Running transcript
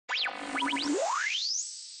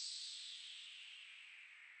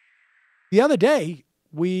The other day,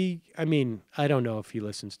 I mean, I don't know if he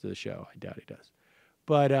listens to the show. I doubt he does.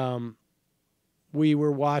 But we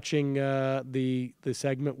were watching the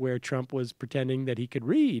segment where Trump was pretending that he could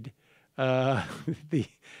read the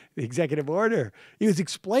executive order. He was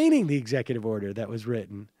explaining the executive order that was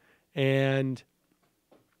written. And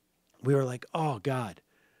we were like, oh, God.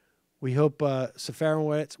 We hope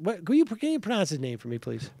Serafinowicz. Can you pronounce his name for me,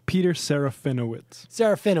 please? Peter Serafinowicz.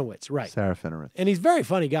 Serafinowicz, right. Serafinowicz. And he's a very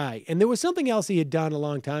funny guy. And there was something else he had done a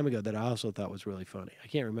long time ago that I also thought was really funny. I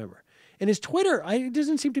can't remember. And his Twitter, it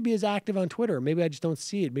doesn't seem to be as active on Twitter. Maybe I just don't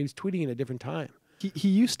see it. Maybe he's tweeting at a different time. He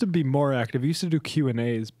used to be more active. He used to do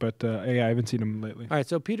Q&As, but yeah, I haven't seen him lately. All right,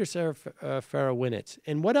 so Peter Serafinowicz.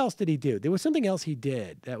 And what else did he do? There was something else he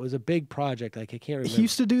did that was a big project. Like, I can't remember. He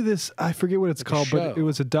used to do this, I forget what it's called, but it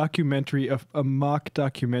was a documentary, a mock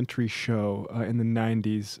documentary show in the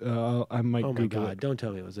 90s. I might Google it. Oh, my God. Don't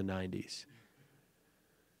tell me it was the 90s.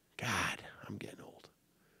 God, I'm getting old.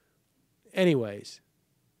 Anyways,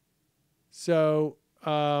 so...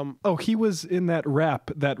 he was in that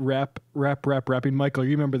rapping. Michael,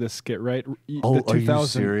 you remember this skit, right? Oh, are you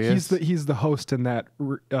serious? He's the host in that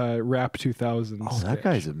Rap 2000. Oh, that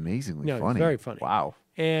guy's amazingly funny. He's very funny. Wow.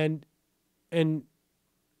 And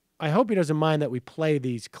I hope he doesn't mind that we play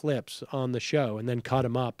these clips on the show and then cut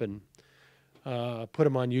them up and put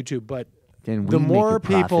them on YouTube. But the more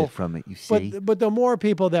people from it, you see. But the more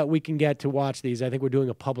people that we can get to watch these, I think we're doing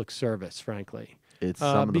a public service, frankly. It's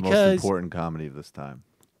some of the most important comedy of this time.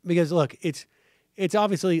 Because look, it's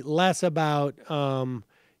obviously less about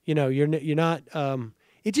you're not.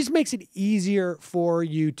 It just makes it easier for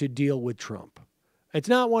you to deal with Trump. It's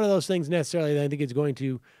not one of those things necessarily that I think it's going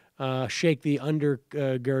to shake the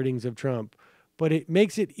undergirdings of Trump, but it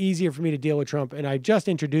makes it easier for me to deal with Trump. And I just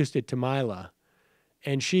introduced it to Mila,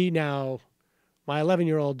 and she now, my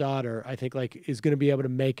 11-year-old daughter, I think is going to be able to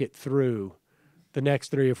make it through the next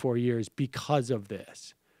 3 or 4 years because of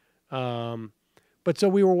this. But so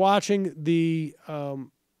we were watching the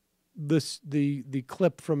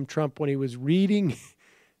clip from Trump when he was reading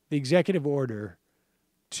the executive order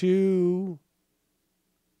to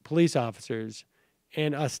police officers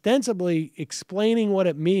and ostensibly explaining what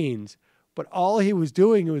it means, but all he was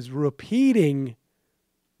doing was repeating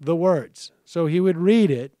the words. So he would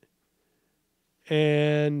read it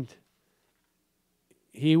and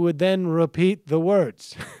he would then repeat the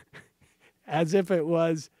words as if it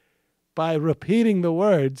was by repeating the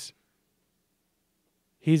words,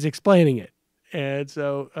 he's explaining it. And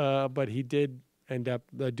so, but he did end up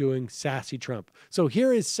doing Sassy Trump. So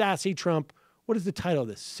here is Sassy Trump. What is the title of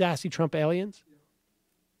this? Sassy Trump Aliens?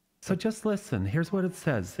 So just listen. Here's what it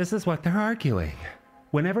says. This is what they're arguing.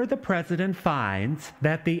 Whenever the president finds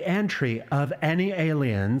that the entry of any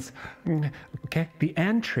aliens, okay, the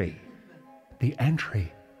entry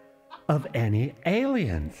of any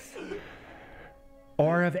aliens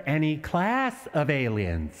or of any class of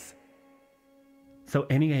aliens. So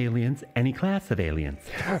any aliens, any class of aliens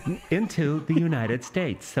into the United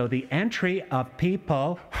States. So the entry of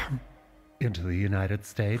people into the United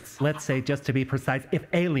States, let's say just to be precise, if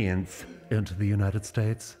aliens into the United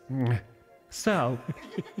States. So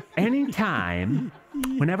anytime,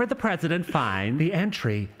 whenever the president finds the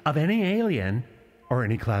entry of any alien or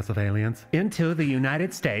any class of aliens into the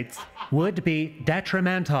United States would be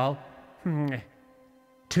detrimental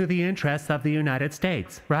to the interests of the United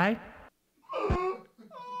States, right?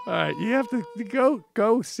 All right, you have to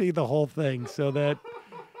go see the whole thing so that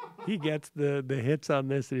he gets the hits on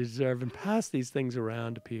this that he deserves and pass these things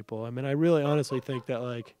around to people. I mean, I really honestly think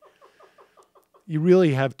that you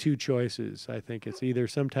really have two choices. I think it's either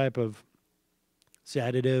some type of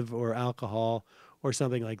sedative or alcohol or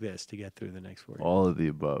something like this to get through the next 4 years. All of the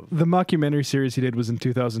above. The mockumentary series he did was in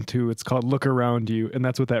 2002. It's called Look Around You, and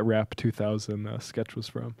that's what that Rap 2000 sketch was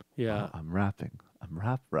from. Yeah. Oh, I'm rapping.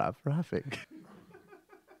 I'm rapping.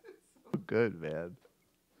 So good, man.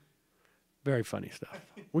 Very funny stuff.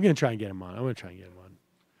 We're going to try and get him on. I'm going to try and get him on.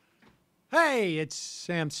 Hey, it's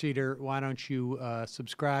Sam Seder. Why don't you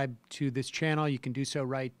subscribe to this channel? You can do so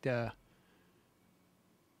right over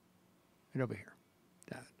here.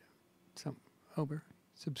 Over.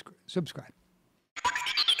 Subscribe.